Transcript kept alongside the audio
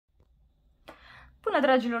Bună,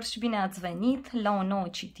 dragilor, și bine ați venit la o nouă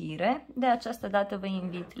citire. De această dată vă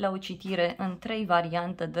invit la o citire în 3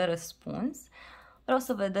 variante de răspuns. Vreau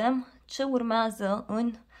să vedem ce urmează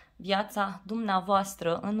în viața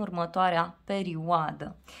dumneavoastră în următoarea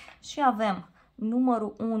perioadă. Și avem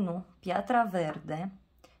numărul 1, piatra verde,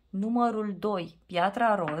 numărul 2,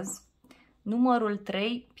 piatra roz, numărul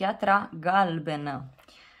 3, piatra galbenă.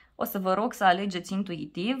 O să vă rog să alegeți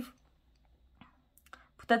intuitiv.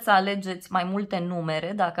 Puteți să alegeți mai multe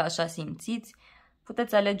numere, dacă așa simțiți.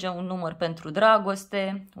 Puteți alege un număr pentru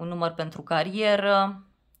dragoste, un număr pentru carieră,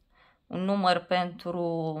 un număr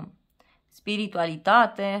pentru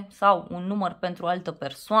spiritualitate sau un număr pentru altă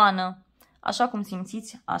persoană. Așa cum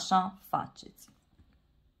simțiți, așa faceți.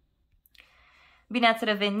 Bine ați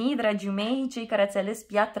revenit, dragii mei, cei care ați ales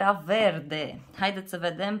piatra verde. Haideți să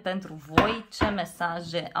vedem pentru voi ce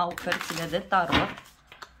mesaje au cărțile de tarot,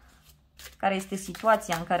 care este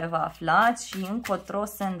situația în care vă aflați și încotro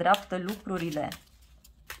se îndreaptă lucrurile.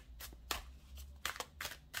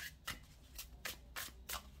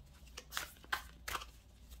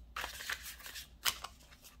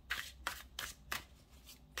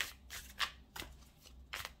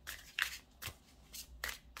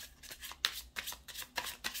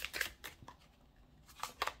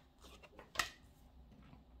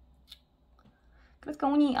 Cred că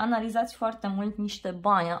unii analizați foarte mult niște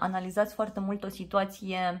bani, analizați foarte mult o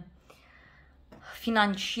situație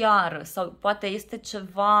financiară sau poate este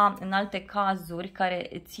ceva în alte cazuri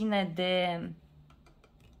care ține de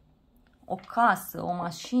o casă, o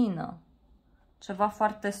mașină, ceva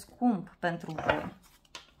foarte scump pentru voi.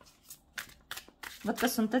 Văd că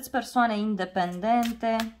sunteți persoane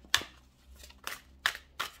independente,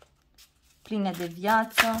 pline de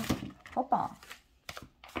viață. Opa!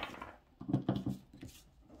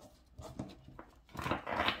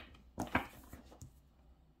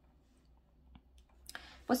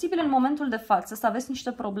 Posibil în momentul de față să aveți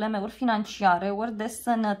niște probleme ori financiare, ori de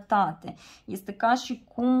sănătate. Este ca și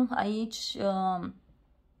cum aici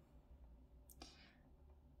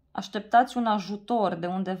așteptați un ajutor de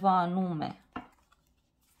undeva anume.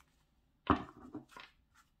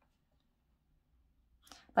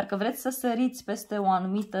 Parcă vreți să săriți peste o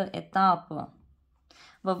anumită etapă.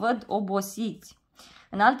 Vă văd obosiți.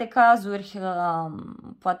 În alte cazuri,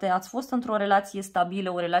 poate ați fost într-o relație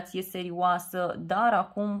stabilă, o relație serioasă, dar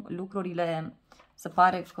acum lucrurile se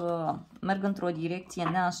pare că merg într-o direcție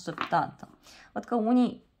neașteptată. Văd că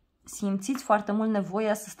unii simțiți foarte mult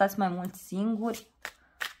nevoia să stați mai mult singuri,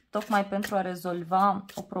 tocmai pentru a rezolva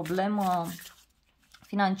o problemă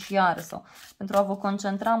financiară sau pentru a vă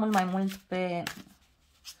concentra mult mai mult pe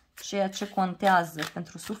ceea ce contează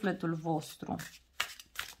pentru sufletul vostru.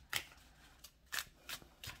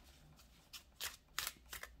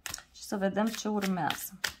 Să vedem ce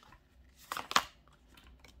urmează.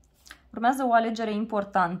 Urmează o alegere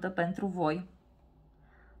importantă pentru voi.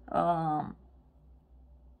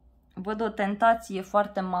 Văd o tentație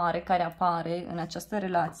foarte mare care apare în această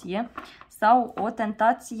relație sau o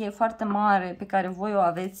tentație foarte mare pe care voi o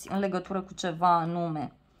aveți în legătură cu ceva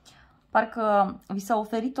anume. Parcă vi s-a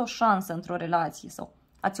oferit o șansă într-o relație sau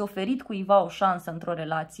ați oferit cuiva o șansă într-o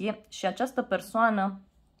relație și această persoană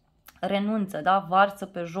renunță, da? Varsă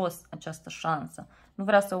pe jos această șansă. Nu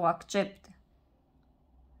vrea să o accepte.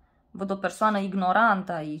 Văd o persoană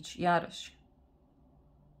ignorantă aici, iarăși.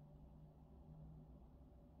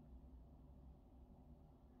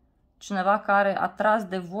 Cineva care a tras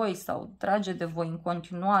de voi sau trage de voi în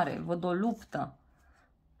continuare. Văd o luptă.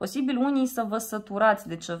 Posibil unii să vă săturați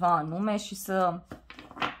de ceva anume și să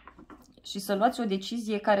luați o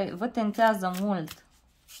decizie care vă tentează mult.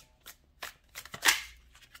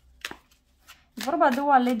 E vorba de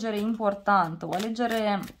o alegere importantă, o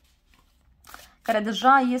alegere care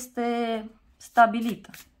deja este stabilită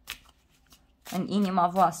în inima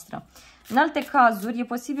voastră. În alte cazuri, e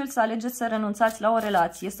posibil să alegeți să renunțați la o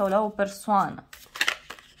relație sau la o persoană.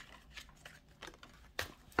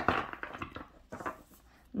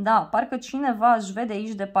 Da, parcă cineva își vede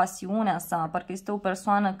aici de pasiunea sa, parcă este o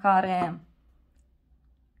persoană care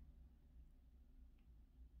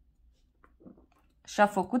și-a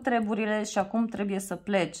făcut treburile și acum trebuie să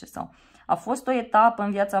plece. Sau a fost o etapă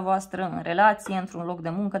în viața voastră, în relație, într-un loc de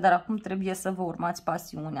muncă, dar acum trebuie să vă urmați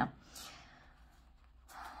pasiunea.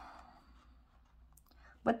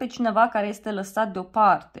 Văd pe cineva care este lăsat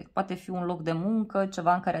deoparte. Poate fi un loc de muncă,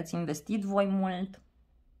 ceva în care ați investit voi mult.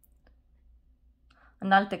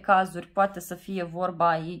 În alte cazuri poate să fie vorba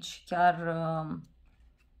aici chiar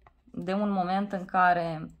de un moment în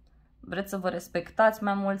care vreți să vă respectați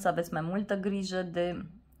mai mult, să aveți mai multă grijă de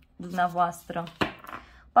dumneavoastră.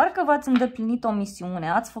 Parcă v-ați îndeplinit o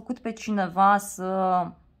misiune, ați făcut pe cineva să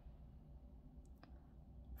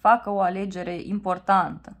facă o alegere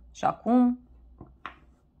importantă și acum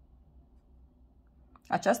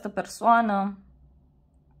această persoană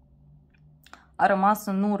a rămas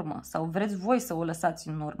în urmă sau vreți voi să o lăsați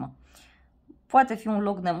în urmă. Poate fi un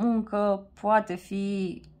loc de muncă, poate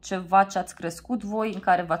fi ceva ce ați crescut voi, în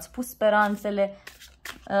care v-ați pus speranțele,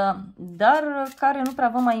 dar care nu prea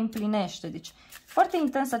vă mai împlinește. Deci, foarte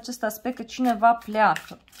intens acest aspect că cineva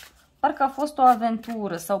pleacă. Parcă a fost o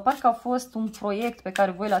aventură sau parcă a fost un proiect pe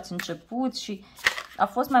care voi l-ați început și a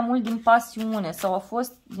fost mai mult din pasiune sau a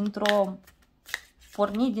fost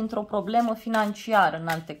pornit dintr-o problemă financiară în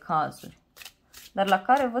alte cazuri, dar la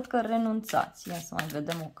care văd că renunțați. Ia să mai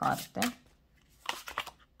vedem o carte.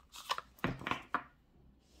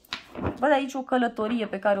 Văd aici o călătorie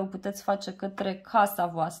pe care o puteți face către casa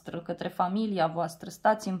voastră, către familia voastră,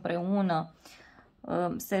 stați împreună,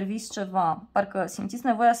 serviți ceva, parcă simțiți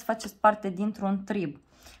nevoia să faceți parte dintr-un trib.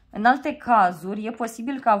 În alte cazuri, e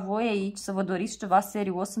posibil ca voi aici să vă doriți ceva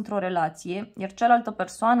serios într-o relație, iar cealaltă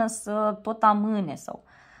persoană să tot amâne sau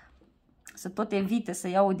să tot evite să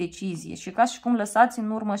ia o decizie și ca și cum lăsați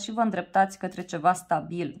în urmă și vă îndreptați către ceva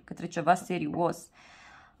stabil, către ceva serios.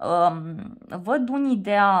 Văd un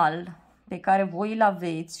ideal pe care voi îl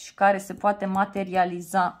aveți și care se poate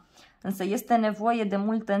materializa, însă este nevoie de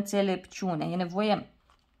multă înțelepciune, e nevoie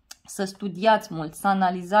să studiați mult, să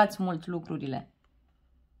analizați mult lucrurile,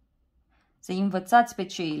 să învățați pe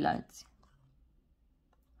ceilalți,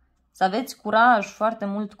 să aveți curaj, foarte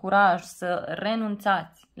mult curaj, să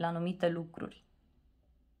renunțați la anumite lucruri.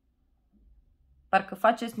 Parcă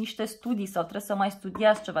faceți niște studii sau trebuie să mai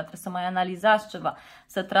studiați ceva, trebuie să mai analizați ceva,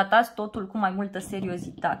 să tratați totul cu mai multă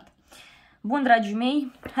seriozitate. Bun, dragii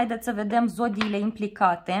mei, haideți să vedem zodiile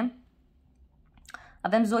implicate.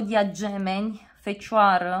 Avem zodia Gemeni,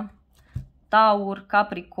 Fecioară, Taur,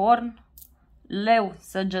 Capricorn, Leu,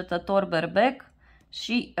 Săgetător, Berbec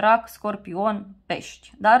și Rac, Scorpion,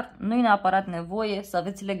 Pești. Dar nu e neapărat nevoie să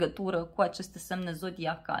aveți legătură cu aceste semne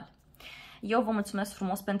zodiacale. Eu vă mulțumesc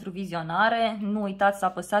frumos pentru vizionare. Nu uitați să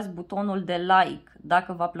apăsați butonul de like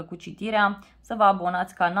dacă v-a plăcut citirea, să vă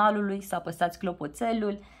abonați canalului, să apăsați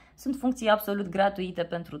clopoțelul. Sunt funcții absolut gratuite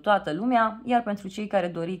pentru toată lumea, iar pentru cei care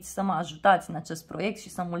doriți să mă ajutați în acest proiect și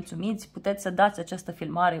să mulțumiți, puteți să dați această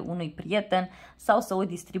filmare unui prieten sau să o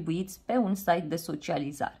distribuiți pe un site de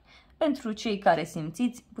socializare. Pentru cei care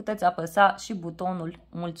simțiți, puteți apăsa și butonul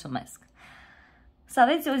mulțumesc. Să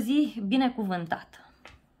aveți o zi binecuvântată!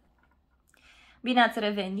 Bine ați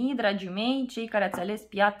revenit, dragii mei, cei care ați ales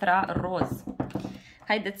piatra roz.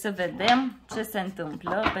 Haideți să vedem ce se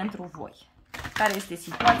întâmplă pentru voi. Care este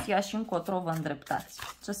situația și încotro vă îndreptați.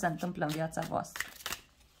 Ce se întâmplă în viața voastră.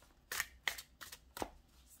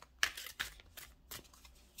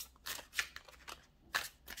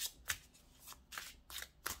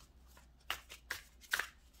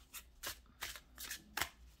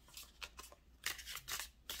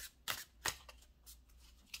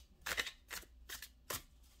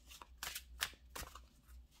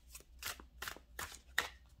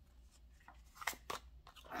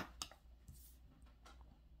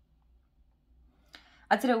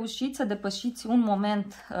 Ați reușit să depășiți un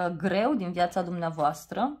moment greu din viața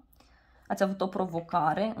dumneavoastră, ați avut o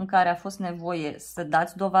provocare în care a fost nevoie să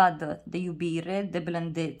dați dovadă de iubire, de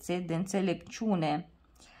blândețe, de înțelepciune.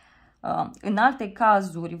 În alte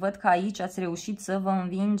cazuri, văd că aici ați reușit să vă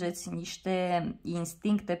învingeți niște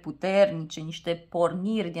instincte puternice, niște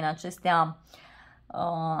porniri din acestea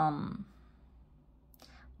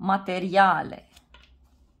materiale.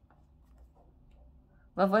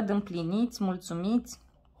 Vă văd împliniți, mulțumiți,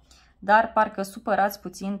 dar parcă supărați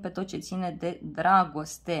puțin pe tot ce ține de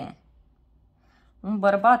dragoste. Un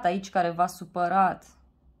bărbat aici care v-a supărat.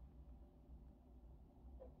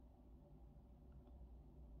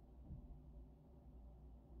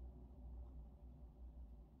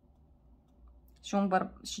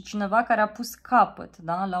 Și cineva care a pus capăt,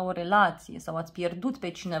 da, la o relație sau ați pierdut pe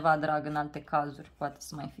cineva drag în alte cazuri, poate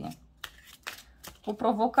să mai fie. O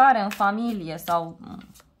provocare în familie sau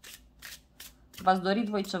v-ați dorit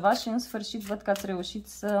voi ceva și în sfârșit văd că ați reușit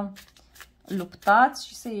să luptați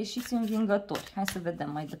și să ieșiți învingători. Hai să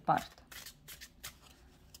vedem mai departe.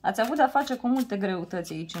 Ați avut de-a face cu multe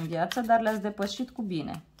greutăți aici în viață, dar le-ați depășit cu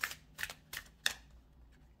bine.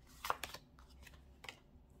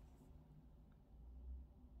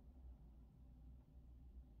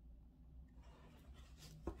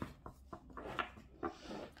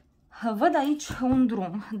 Văd aici un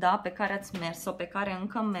drum, da, pe care ați mers sau pe care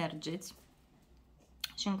încă mergeți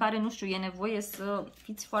și în care, nu știu, e nevoie să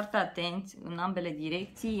fiți foarte atenți în ambele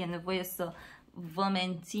direcții, e nevoie să vă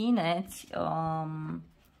mențineți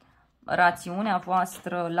rațiunea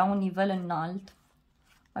voastră la un nivel înalt,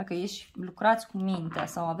 dacă lucrați cu mintea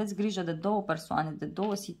sau aveți grijă de două persoane, de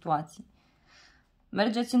două situații.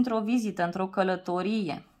 Mergeți într-o vizită, într-o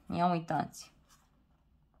călătorie, ia uitați.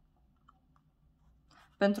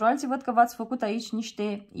 Pentru alții văd că v-ați făcut aici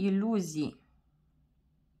niște iluzii.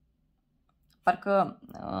 Parcă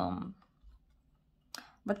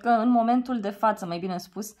văd că în momentul de față, mai bine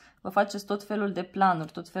spus, vă faceți tot felul de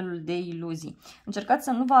planuri, tot felul de iluzii. Încercați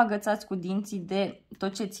să nu vă agățați cu dinții de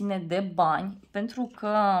tot ce ține de bani, pentru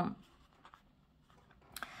că,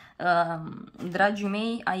 dragii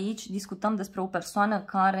mei, aici discutăm despre o persoană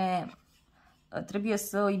care trebuie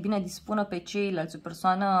să îi bine dispună pe ceilalți, o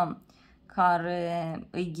persoană care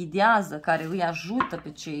îi ghidează, care îi ajută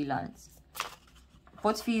pe ceilalți.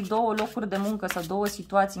 Pot fi două locuri de muncă sau două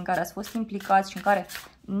situații în care ați fost implicați și în care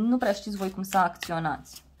nu prea știți voi cum să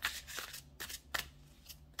acționați.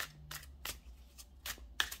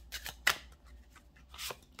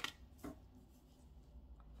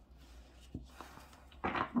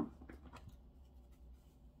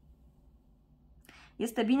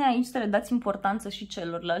 Este bine aici să le dați importanță și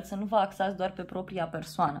celorlalți, să nu vă axați doar pe propria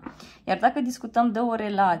persoană. Iar dacă discutăm de o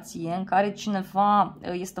relație în care cineva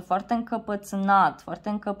este foarte încăpățânat, foarte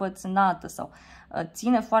încăpățânată sau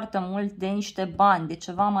ține foarte mult de niște bani, de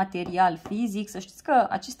ceva material, fizic, să știți că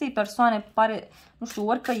acestei persoane pare, nu știu,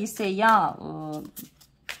 ori că îi se ia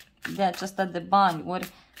de aceasta de bani,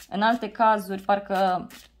 ori în alte cazuri parcă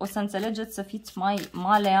o să înțelegeți să fiți mai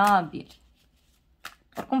maleabili.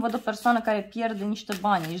 Oricum văd o persoană care pierde niște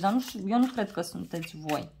bani aici, dar nu știu, eu nu cred că sunteți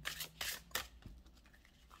voi.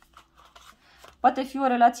 Poate fi o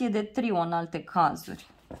relație de trio în alte cazuri.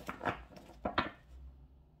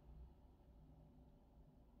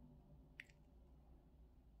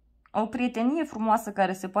 O prietenie frumoasă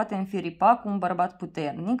care se poate înfiripa cu un bărbat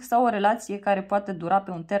puternic sau o relație care poate dura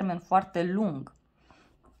pe un termen foarte lung.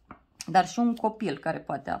 Dar și un copil care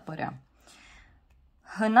poate apărea.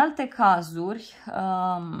 În alte cazuri,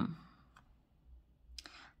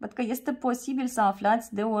 văd că este posibil să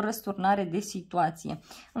aflați de o răsturnare de situație.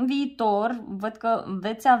 În viitor, văd că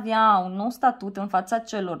veți avea un nou statut în fața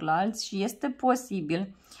celorlalți și este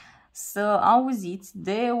posibil să auziți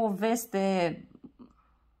de o veste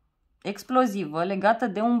explozivă legată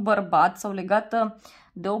de un bărbat sau legată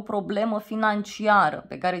de o problemă financiară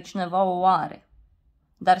pe care cineva o are,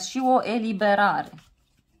 dar și o eliberare.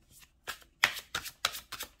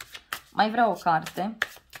 Mai vreau o carte.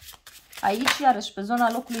 Aici, iarăși, pe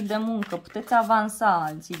zona locului de muncă, puteți avansa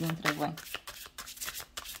alții dintre voi.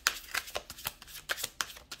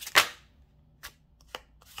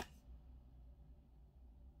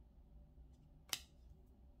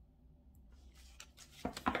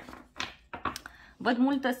 Văd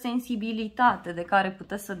multă sensibilitate de care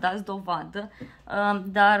puteți să dați dovadă,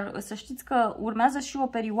 dar să știți că urmează și o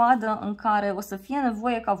perioadă în care o să fie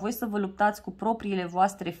nevoie ca voi să vă luptați cu propriile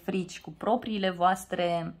voastre frici, cu propriile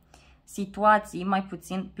voastre situații mai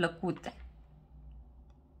puțin plăcute.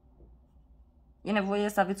 E nevoie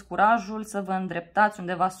să aveți curajul să vă îndreptați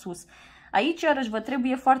undeva sus. Aici, iarăși, vă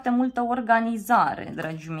trebuie foarte multă organizare,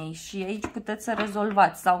 dragii mei, și aici puteți să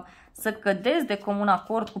rezolvați sau să cădeți de comun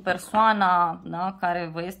acord cu persoana, da, care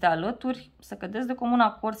vă este alături, să cădeți de comun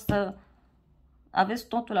acord, să aveți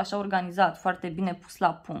totul așa organizat, foarte bine pus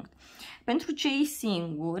la punct. Pentru cei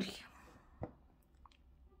singuri,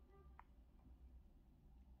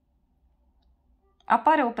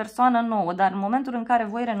 apare o persoană nouă, dar în momentul în care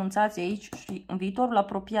voi renunțați aici, și în viitorul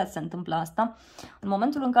apropiat se întâmplă asta, în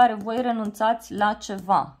momentul în care voi renunțați la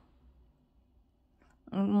ceva,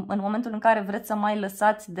 în momentul în care vreți să mai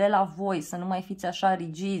lăsați de la voi, să nu mai fiți așa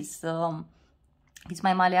rigizi, să fiți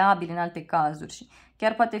mai maleabili în alte cazuri. Și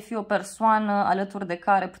chiar poate fi o persoană alături de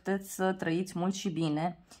care puteți să trăiți mult și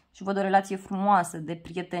bine și văd o relație frumoasă, de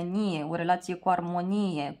prietenie, o relație cu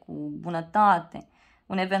armonie, cu bunătate,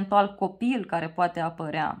 un eventual copil care poate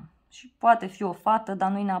apărea și poate fi o fată,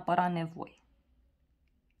 dar nu-i neapărat nevoie.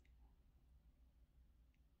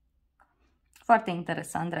 Foarte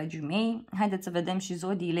interesant, dragii mei. Haideți să vedem și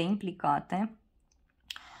zodiile implicate.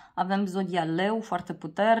 Avem zodia Leu, foarte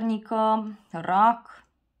puternică, Rac,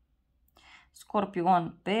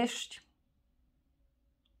 Scorpion, Pești,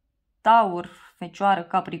 Taur, Fecioară,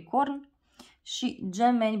 Capricorn și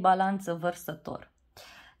Gemeni, Balanță, Vărsător.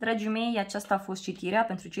 Dragii mei, aceasta a fost citirea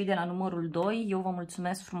pentru cei de la numărul 2. Eu vă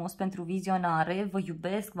mulțumesc frumos pentru vizionare, vă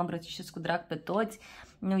iubesc, vă îmbrățișez cu drag pe toți.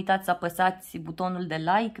 Nu uitați să apăsați butonul de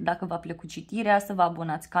like dacă v-a plăcut citirea, să vă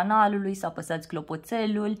abonați canalului, să apăsați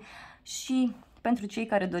clopoțelul și pentru cei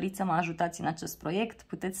care doriți să mă ajutați în acest proiect,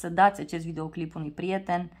 puteți să dați acest videoclip unui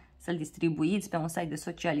prieten să-l distribuiți pe un site de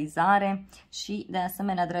socializare și, de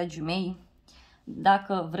asemenea, dragii mei,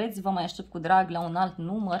 dacă vreți, vă mai aștept cu drag la un alt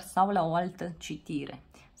număr sau la o altă citire.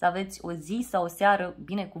 Să aveți o zi sau o seară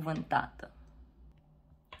binecuvântată!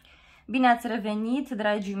 Bine ați revenit,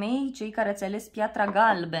 dragii mei, cei care ați ales piatra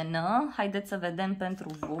galbenă. Haideți să vedem pentru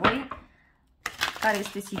voi care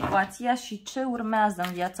este situația și ce urmează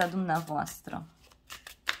în viața dumneavoastră.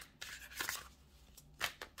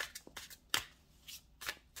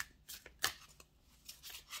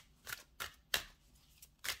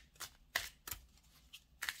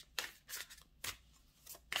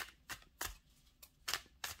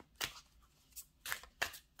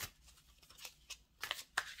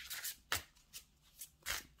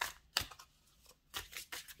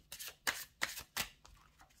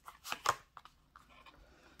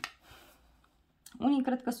 Unii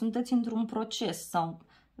cred că sunteți într-un proces sau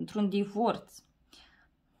într-un divorț.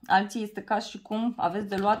 Alții este ca și cum aveți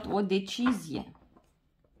de luat o decizie.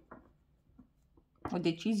 O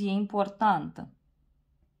decizie importantă.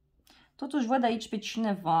 Totuși văd aici pe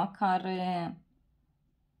cineva care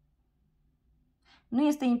nu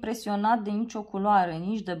este impresionat de nicio culoare,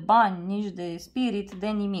 nici de bani, nici de spirit, de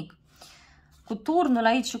nimic. Cu turnul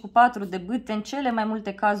aici și cu 4 de bâte, în cele mai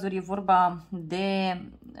multe cazuri e vorba de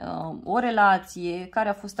o relație care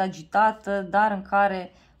a fost agitată, dar în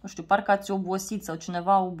care, nu știu, parcă ați obosit sau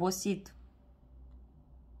cineva a obosit.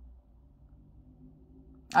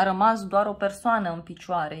 A rămas doar o persoană în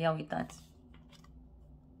picioare, ia uitați.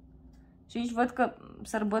 Și aici văd că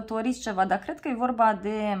sărbătoriți ceva, dar cred că e vorba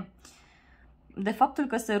de faptul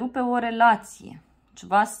că se rupe o relație.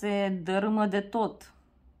 Ceva se dărâmă de tot.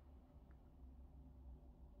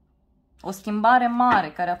 O schimbare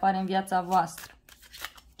mare care apare în viața voastră.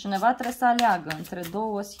 Cineva trebuie să aleagă între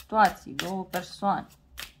două situații, două persoane.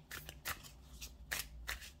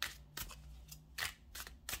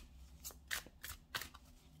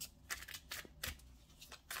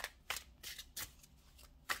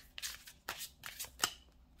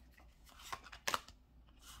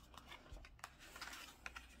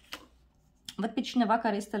 Văd pe cineva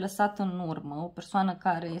care este lăsat în urmă, o persoană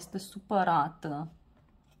care este supărată.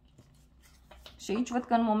 Și aici văd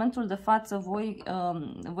că în momentul de față voi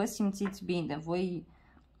vă simțiți bine, voi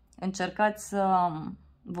încercați să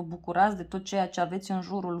vă bucurați de tot ceea ce aveți în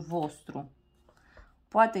jurul vostru.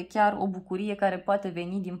 Poate chiar o bucurie care poate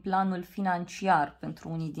veni din planul financiar pentru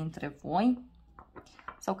unii dintre voi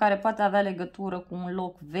sau care poate avea legătură cu un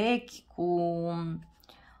loc vechi, cu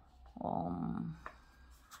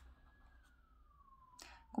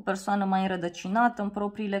o persoană mai înrădăcinată în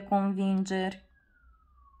propriile convingeri.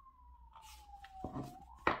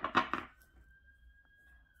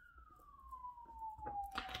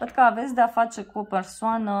 Văd că aveți de a face cu o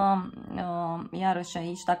persoană, iarăși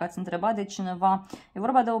aici, dacă ați întrebat de cineva, e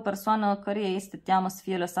vorba de o persoană căreia este teamă să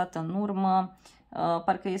fie lăsată în urmă,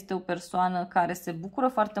 parcă este o persoană care se bucură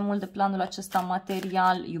foarte mult de planul acesta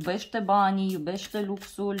material, iubește banii, iubește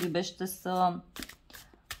luxul, iubește să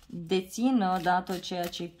dețină, da, tot ceea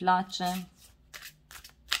ce îi place.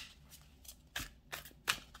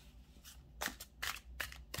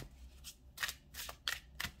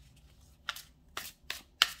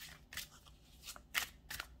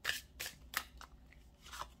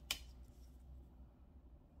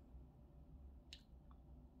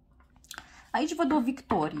 Aici văd o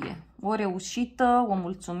victorie, o reușită, o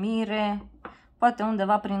mulțumire, poate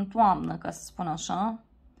undeva prin toamnă, ca să spun așa,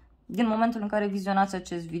 din momentul în care vizionați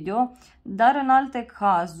acest video, dar în alte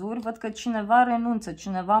cazuri văd că cineva renunță,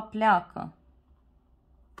 cineva pleacă.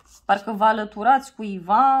 Parcă vă alăturați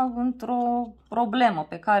cuiva într-o problemă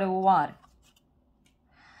pe care o are.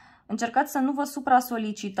 Încercați să nu vă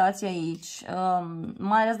supra-solicitați aici,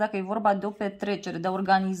 mai ales dacă e vorba de o petrecere, de a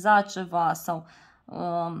organiza ceva sau...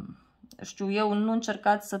 știu eu, nu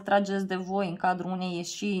încercați să trageți de voi în cadrul unei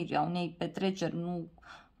ieșiri, a unei petreceri, nu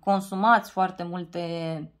consumați foarte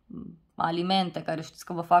multe alimente care știți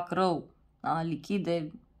că vă fac rău, da?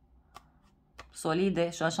 Lichide, solide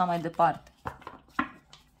și așa mai departe.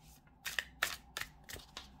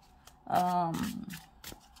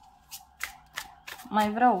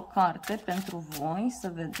 Mai vreau o carte pentru voi, să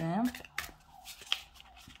vedem.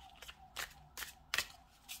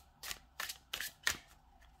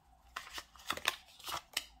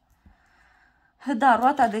 Da,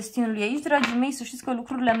 roata destinului. Aici, dragii mei, să știți că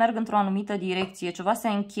lucrurile merg într-o anumită direcție. Ceva se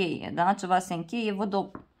încheie, da? Ceva se încheie.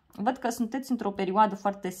 Văd că sunteți într-o perioadă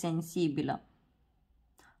foarte sensibilă,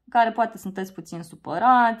 în care poate sunteți puțin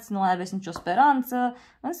supărați, nu aveți nicio speranță,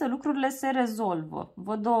 însă lucrurile se rezolvă.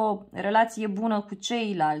 Văd o relație bună cu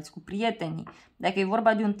ceilalți, cu prietenii. Dacă e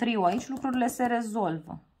vorba de un trio aici, lucrurile se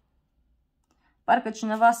rezolvă. Parcă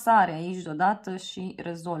cineva sare aici deodată și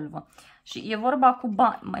rezolvă. Și e vorba cu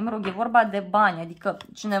bani, e vorba de bani, adică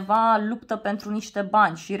cineva luptă pentru niște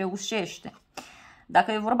bani și reușește.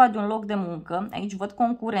 Dacă e vorba de un loc de muncă, aici văd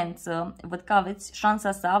concurență, văd că aveți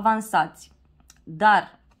șansa să avansați,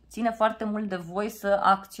 dar ține foarte mult de voi să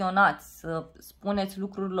acționați, să spuneți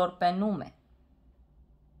lucrurilor pe nume.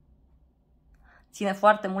 Ține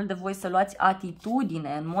foarte mult de voi să luați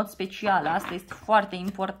atitudine în mod special, asta este foarte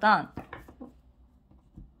important.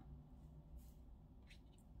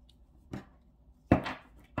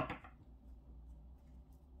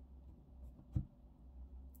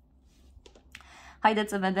 Haideți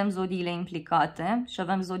să vedem zodiile implicate și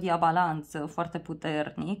avem zodia balanță foarte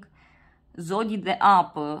puternic, zodii de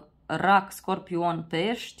apă, rac, scorpion,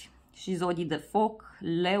 pești și zodii de foc,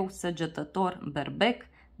 leu, săgetător, berbec,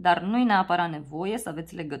 dar nu-i neapărat nevoie să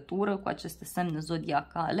aveți legătură cu aceste semne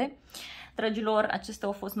zodiacale. Dragilor, acestea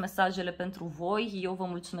au fost mesajele pentru voi. Eu vă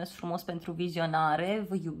mulțumesc frumos pentru vizionare,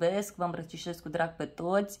 vă iubesc, vă îmbrățișez cu drag pe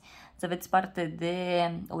toți, să aveți parte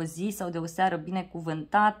de o zi sau de o seară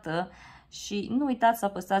binecuvântată. Și nu uitați să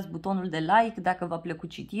apăsați butonul de like dacă v-a plăcut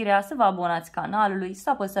citirea, să vă abonați canalului, să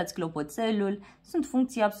apăsați clopoțelul, sunt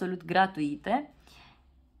funcții absolut gratuite.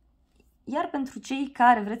 Iar pentru cei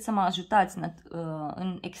care vreți să mă ajutați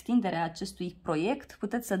în extinderea acestui proiect,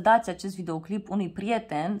 puteți să dați acest videoclip unui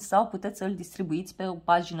prieten sau puteți să îl distribuiți pe o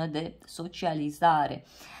pagină de socializare.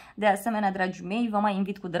 De asemenea, dragii mei, vă mai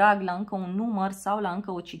invit cu drag la încă un număr sau la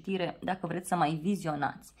încă o citire dacă vreți să mai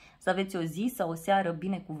vizionați. Să aveți o zi sau o seară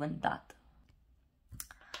binecuvântată.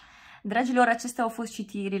 Dragilor, acestea au fost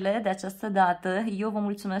citirile de această dată. Eu vă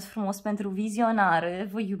mulțumesc frumos pentru vizionare,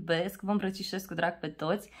 vă iubesc, vă îmbrățișez cu drag pe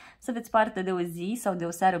toți, să aveți parte de o zi sau de o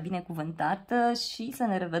seară binecuvântată și să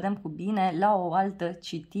ne revedem cu bine la o altă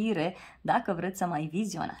citire dacă vreți să mai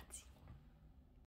vizionați.